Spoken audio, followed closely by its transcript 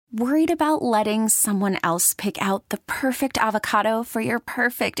Worried about letting someone else pick out the perfect avocado for your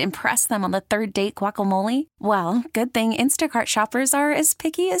perfect impress them on the third date guacamole? Well, good thing Instacart shoppers are as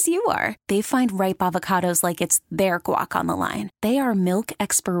picky as you are. They find ripe avocados like it's their guac on the line. They are milk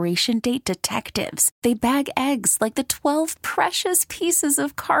expiration date detectives. They bag eggs like the 12 precious pieces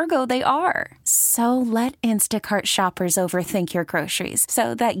of cargo they are. So let Instacart shoppers overthink your groceries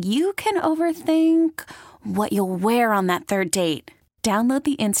so that you can overthink what you'll wear on that third date. Download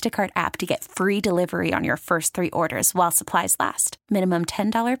the Instacart app to get free delivery on your first 3 orders while supplies last. Minimum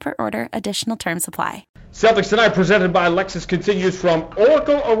 $10 per order. Additional terms apply. Celtics tonight presented by Lexus continues from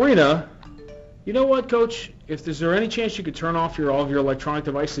Oracle Arena. You know what, Coach? Is there any chance you could turn off all of your electronic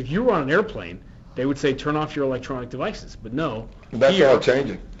devices? If you were on an airplane, they would say turn off your electronic devices. But no. That's all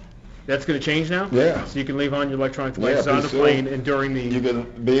changing. That's going to change now? Yeah. So you can leave on your electronic devices on the plane and during the... You're going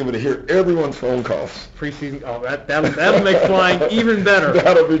to be able to hear everyone's phone calls. Preseason. Oh, that'll make flying even better.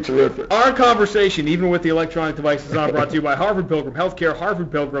 That'll be terrific. Our conversation, even with the electronic devices on, brought to you by Harvard Pilgrim Healthcare.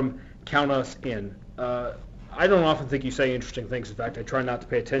 Harvard Pilgrim, count us in. I don't often think you say interesting things. In fact, I try not to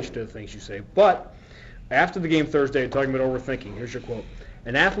pay attention to the things you say. But after the game Thursday, talking about overthinking, here's your quote.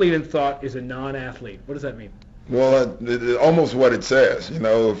 An athlete in thought is a non-athlete. What does that mean? Well, almost what it says. You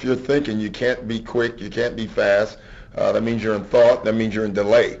know, if you're thinking, you can't be quick, you can't be fast. That means you're in thought. That means you're in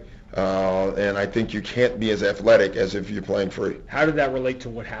delay. And I think you can't be as athletic as if you're playing free. How did that relate to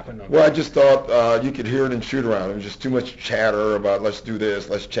what happened on Well, I just thought you could hear it in shoot-around. It was just too much chatter about let's do this,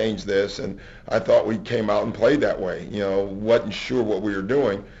 let's change this. And I thought we came out and played that way. You know, wasn't sure what we were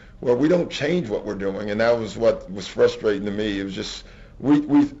doing. Well, we don't change what we're doing. And that was what was frustrating to me. It was just we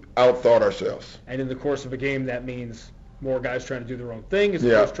outthought ourselves. And in the course of a game, that means more guys trying to do their own thing as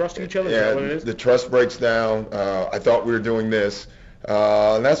opposed to trusting each other? Is that what it is? The trust breaks down. I thought we were doing this.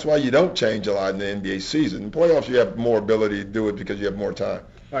 And that's why you don't change a lot in the NBA season. In playoffs, you have more ability to do it because you have more time.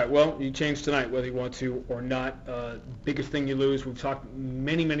 All right, well, you change tonight whether you want to or not. Biggest thing you lose, we've talked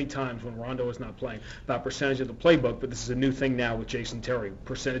many, many times when Rondo is not playing about percentage of the playbook, but this is a new thing now with Jason Terry,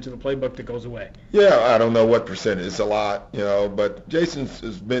 percentage of the playbook that goes away. Yeah, I don't know what percentage. It's a lot, you know, but Jason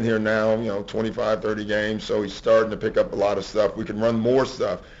has been here now, 25, 30 games, so he's starting to pick up a lot of stuff. We can run more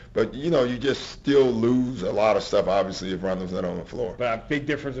stuff. But, you just still lose a lot of stuff, obviously, if Rondo's not on the floor. But a big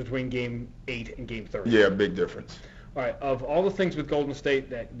difference between Game 8 and Game 30. Yeah, big difference. All right, of all the things with Golden State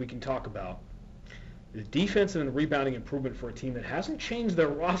that we can talk about, the defense and the rebounding improvement for a team that hasn't changed their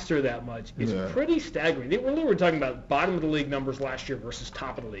roster that much is pretty staggering. They were talking about bottom of the league numbers last year versus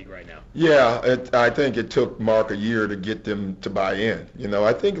top of the league right now. Yeah, I think it took Mark a year to get them to buy in.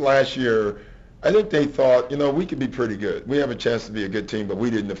 I think last year, they thought, we could be pretty good. We have a chance to be a good team, but we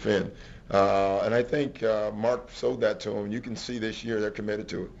didn't defend. And I think Mark sold that to them. You can see this year they're committed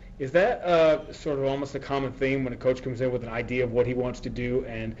to it. Is that sort of almost a common theme when a coach comes in with an idea of what he wants to do,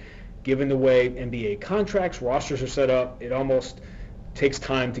 and given the way NBA contracts, rosters are set up, it almost takes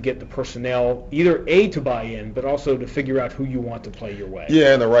time to get the personnel either A, to buy in, but also to figure out who you want to play your way?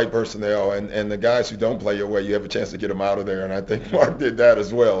 Yeah, and the right personnel. And the guys who don't play your way, you have a chance to get them out of there. And I think Mark did that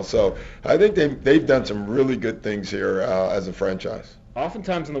as well. So I think they've done some really good things here as a franchise.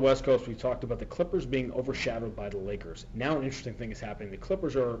 Oftentimes on the West Coast, we've talked about the Clippers being overshadowed by the Lakers. Now an interesting thing is happening. The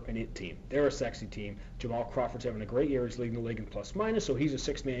Clippers are an it team. They're a sexy team. Jamal Crawford's having a great year. He's leading the league in plus-minus, so he's a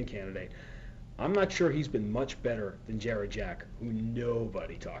six-man candidate. I'm not sure he's been much better than Jarrett Jack, who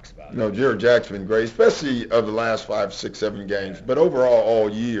nobody talks about. No, Jarrett Jack's been great, especially of the last 5, 6, 7 games. Yeah. But overall, all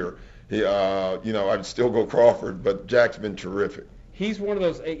year, I'd still go Crawford, but Jack's been terrific. He's one of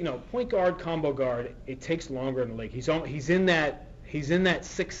those, point guard, combo guard. It takes longer in the league. He's in that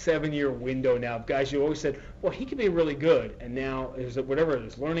 6-7 year window now of guys you always said, well, he could be really good. And now, whatever it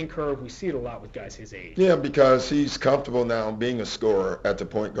is, learning curve, we see it a lot with guys his age. Yeah, because he's comfortable now being a scorer at the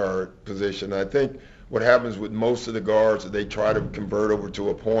point guard position. I think what happens with most of the guards that they try to convert over to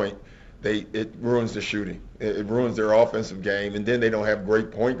a point, it ruins the shooting. It ruins their offensive game, and then they don't have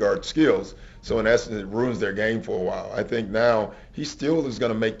great point guard skills. So in essence, it ruins their game for a while. I think now he still is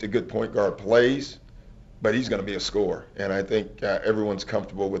going to make the good point guard plays, but he's going to be a scorer, and I think everyone's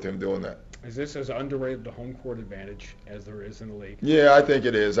comfortable with him doing that. Is this as underrated a home court advantage as there is in the league? Yeah, I think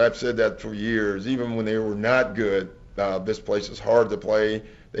it is. I've said that for years. Even when they were not good, this place is hard to play.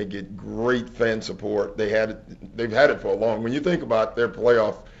 They get great fan support. They've had it for a long. When you think about their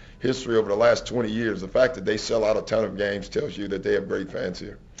playoff history over the last 20 years, the fact that they sell out a ton of games tells you that they have great fans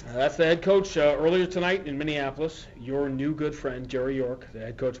here. That's the head coach earlier tonight in Minneapolis. Your new good friend, Jerry York, the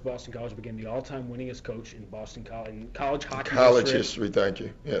head coach of Boston College, became the all-time winningest coach in Boston college hockey history. Thank you.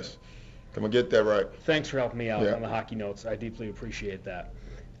 Yes. Can we get that right? Thanks for helping me out on the hockey notes. I deeply appreciate that.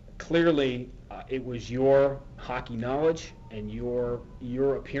 Clearly, it was your hockey knowledge and your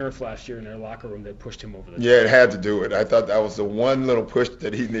appearance last year in their locker room that pushed him over the top. Yeah, it had to do it. I thought that was the one little push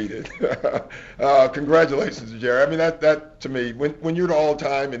that he needed. Congratulations, Jerry. I mean, that to me, when you're the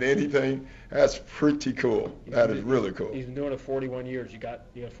all-time in anything, that's pretty cool. That is really cool. He's been doing it 41 years. You got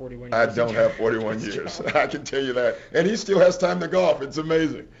 41 years. I don't have 41 years. I can tell you that. And he still has time to golf. It's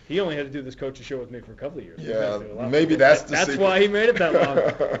amazing. He only had to do this coaching show with me for a couple of years. Yeah, maybe that's the secret. That's why he made it that long.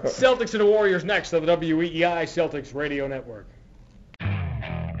 Celtics and the Warriors next on the WEEI Celtics Radio Network.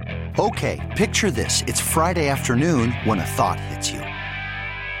 Okay, picture this. It's Friday afternoon when a thought hits you.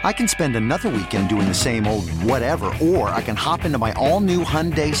 I can spend another weekend doing the same old whatever, or I can hop into my all-new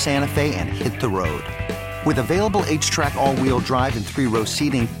Hyundai Santa Fe and hit the road. With available H-Track all-wheel drive and 3-row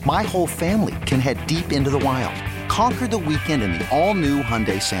seating, my whole family can head deep into the wild. Conquer the weekend in the all-new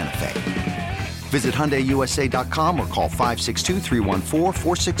Hyundai Santa Fe. Visit HyundaiUSA.com or call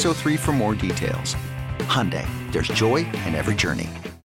 562-314-4603 for more details. Hyundai, there's joy in every journey.